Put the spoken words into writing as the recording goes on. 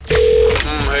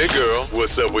Hey girl,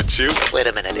 what's up with you? Wait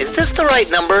a minute, is this the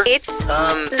right number? It's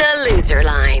the loser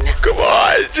line. Come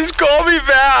on, just call me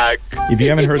back. If you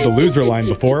haven't heard the loser line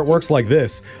before, it works like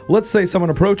this. Let's say someone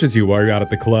approaches you while you're out at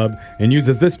the club and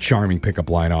uses this charming pickup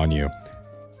line on you.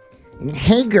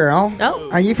 Hey, girl. Oh.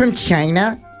 Are you from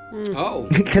China? Oh.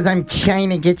 Because I'm trying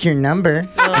to get your number.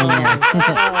 I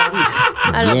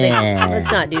don't think.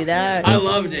 Let's not do that. I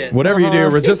loved it. Whatever you do,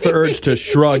 resist the urge to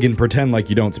shrug and pretend like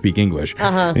you don't speak English.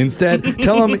 Instead,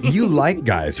 tell them you like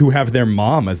guys who have their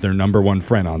mom as their number one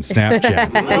friend on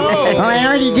Snapchat. Oh, I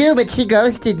already do, but she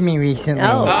ghosted me recently.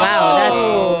 Oh,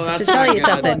 wow. That should tell you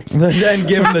something. Then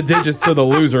give him the digits to the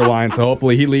loser line, so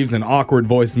hopefully he leaves an awkward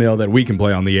voicemail that we can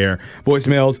play on the air.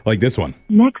 Voicemails like this one.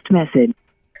 Next message.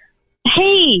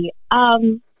 Hey,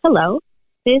 hello.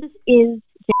 This is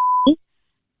Jenny.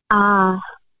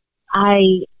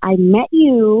 I met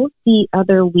you the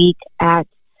other week at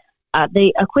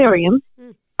the aquarium.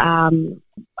 I'm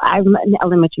an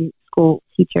elementary school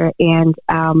teacher, and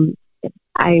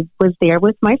I was there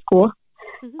with my school,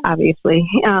 obviously,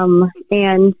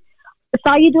 and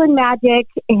saw you doing magic,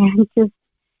 and just,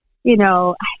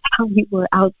 I thought you were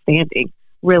outstanding,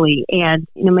 really, and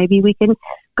maybe we can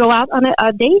go out on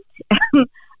a date,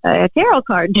 a tarot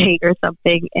card date or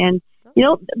something. And,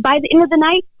 by the end of the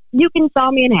night, you can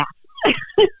saw me in half.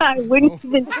 I wouldn't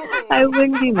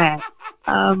be mad.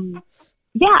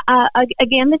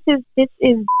 Again, this is,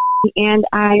 and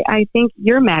I think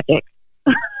you're magic.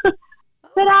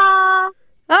 Ta-da!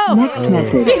 Oh. Next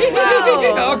message.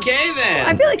 Wow. Okay, then.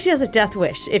 I feel like she has a death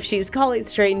wish if she's calling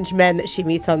strange men that she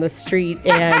meets on the street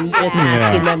and just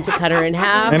asking them to cut her in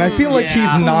half. And I feel like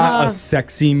he's not a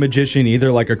sexy magician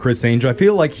either, like a Chris Angel. I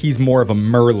feel like he's more of a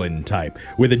Merlin type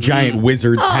with a giant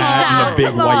wizard's hat and a big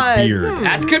come white on. beard.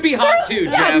 That could be hot, too,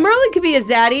 Yeah, Jeff. Merlin could be a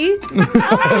zaddy.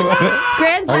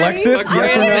 Grand zaddy. Alexis, A yes or no?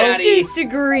 granddaddy.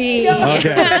 Disagree.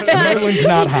 Okay, Merlin's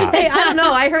not hot. Hey, I don't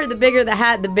know. I heard the bigger the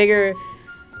hat, the bigger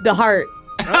the heart.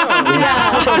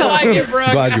 I like it, bro.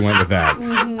 Glad you went with that.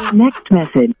 Next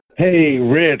message. Hey,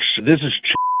 Rich, this is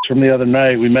from the other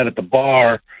night. We met at the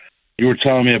bar. You were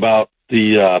telling me about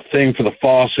the thing for the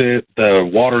faucet, the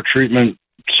water treatment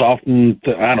softened.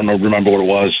 I don't know, remember what it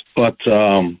was. But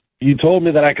you told me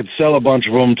that I could sell a bunch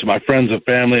of them to my friends and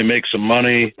family and make some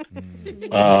money.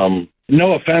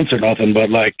 No offense or nothing, but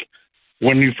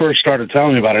when you first started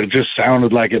telling me about it, it just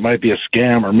sounded like it might be a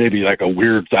scam or maybe like a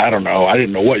weird, I don't know. I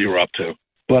didn't know what you were up to.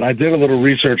 But I did a little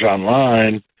research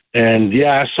online, and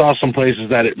I saw some places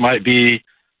that it might be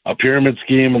a pyramid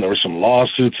scheme, and there were some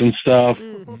lawsuits and stuff.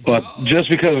 But just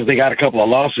because they got a couple of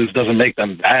lawsuits doesn't make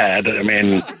them bad. I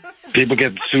mean, people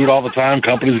get sued all the time.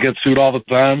 Companies get sued all the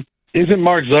time. Isn't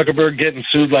Mark Zuckerberg getting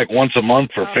sued like once a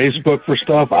month for Facebook for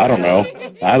stuff? I don't know.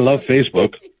 I love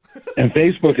Facebook. And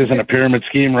Facebook isn't a pyramid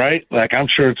scheme, right? I'm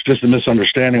sure it's just a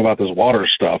misunderstanding about this water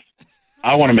stuff.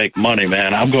 I want to make money,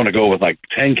 man. I'm going to go with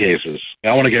 10 cases.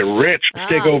 I want to get rich,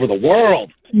 take over the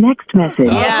world. Next message.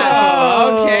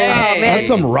 Oh, okay. That's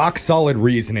some rock solid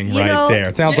reasoning there.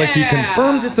 It sounds like he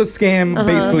confirmed it's a scam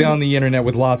basically on the internet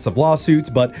with lots of lawsuits,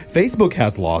 but Facebook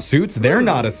has lawsuits. They're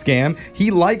not a scam.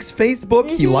 He likes Facebook.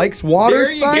 He likes water.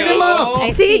 There you Sign go. him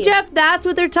up. See, Jeff, that's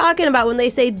what they're talking about when they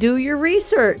say do your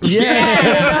research. Yeah.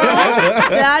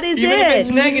 That is Even it. if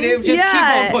it's negative, just keep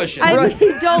on pushing. I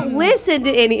mean, don't listen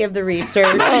to any of the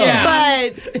research,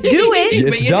 but do it. It's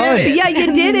But you done. did it. Yeah,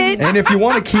 you did it. And if you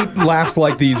want to keep laughs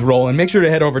like these rolling, make sure to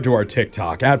head over to our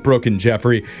TikTok at Brooke and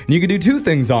Jeffrey. And you can do two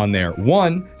things on there.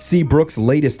 One, see Brooke's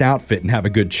latest outfit and have a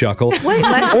good chuckle. Wait,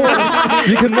 what? Or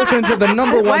you can listen to the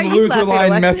number Why one are you loser laughing, line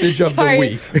Alexis? message of Sorry. the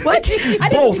week. What?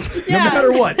 Both, no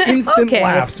matter what. Instant Okay.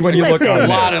 laughs when you look Listen. on A there.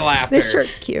 lot of laughter. This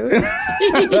shirt's cute.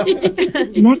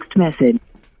 Next message.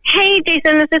 Hey,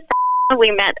 Jason, this is Sarah.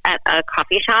 We met at a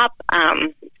coffee shop.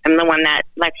 I'm the one that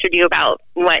lectured you about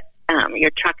what your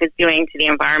truck is doing to the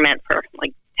environment for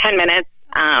 10 minutes,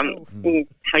 and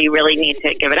how you really need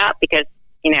to give it up because,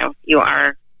 you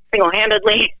are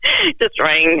single-handedly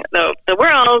destroying the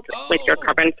world with your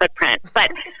carbon footprint. But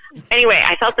anyway,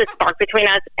 I felt this spark between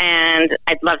us, and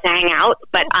I'd love to hang out.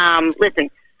 But listen,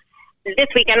 this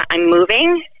weekend I'm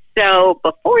moving. So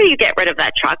before you get rid of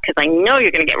that truck, because I know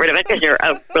you're going to get rid of it because you're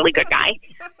a really good guy,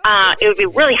 it would be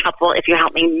really helpful if you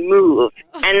help me move.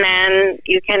 And then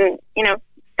you can,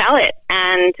 sell it.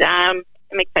 And I'm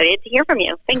excited to hear from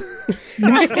you. Thanks.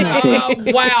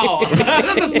 Wow. Is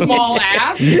that a small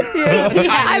ass?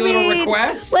 Tiny little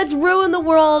request? Let's ruin the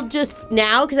world just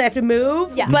now because I have to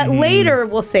move. Yeah. But later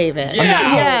we'll save it.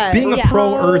 Yeah. Being a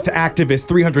pro-Earth activist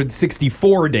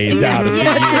 364 days out of the year,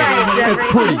 That's right, it's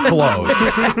pretty close.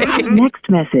 Next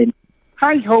message.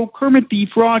 Hi-ho, Kermit the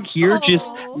Frog here, just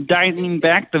dialing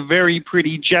back the very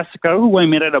pretty Jessica, who I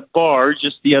met at a bar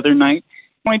just the other night.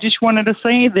 I just wanted to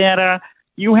say that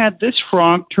you had this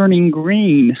frog turning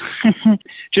green.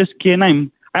 Just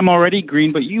kidding, I'm already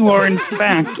green, but you are in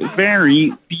fact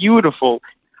very beautiful.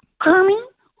 Kermit,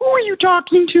 who are you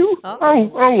talking to?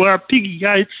 Piggy.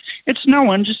 It's no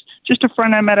one. Just a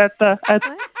friend I met at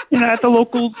the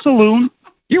local saloon.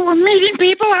 You were meeting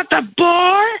people at the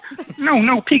bar?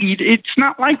 No, Piggy, it's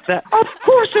not like that. Of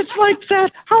course it's like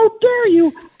that. How dare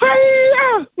you?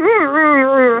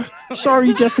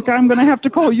 Sorry, Jessica, I'm going to have to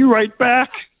call you right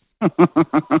back.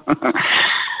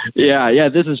 Yeah,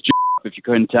 this is if you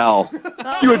couldn't tell.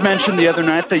 You had mentioned the other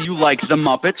night that you like the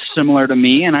Muppets, similar to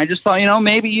me, and I just thought,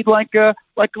 maybe you'd like a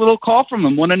little call from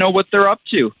them, want to know what they're up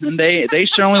to, and they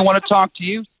certainly want to talk to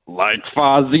you. Like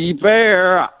Fozzie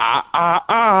Bear,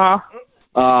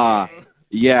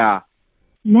 yeah.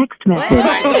 Next message.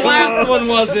 The last one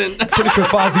wasn't. Pretty sure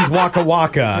Fozzie's Waka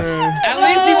Waka. At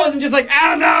least he wasn't just like,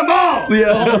 animal!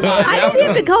 Yeah. I didn't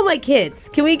have to call my kids.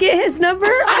 Can we get his number?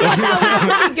 I thought that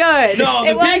was pretty good. No,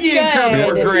 the Piggy and Kermit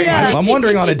were great. Yeah. I'm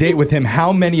wondering on a date with him,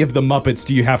 how many of the Muppets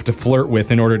do you have to flirt with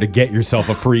in order to get yourself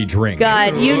a free drink?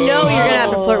 God, you know you're going to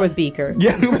have to flirt with Beaker.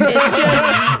 Yeah. It's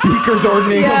just... Beaker's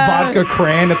ordering a vodka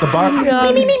cran at the bar.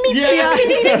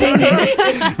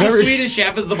 The Swedish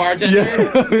chef is the bartender.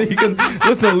 Yeah. You can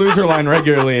listen to Loser Line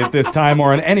regularly at this time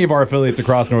or on any of our affiliates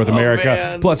across North America.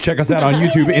 Man. Plus, check us out on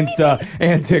YouTube, Insta,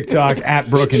 and TikTok at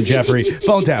Brooke and Jeffrey.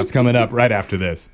 Phone taps coming up right after this.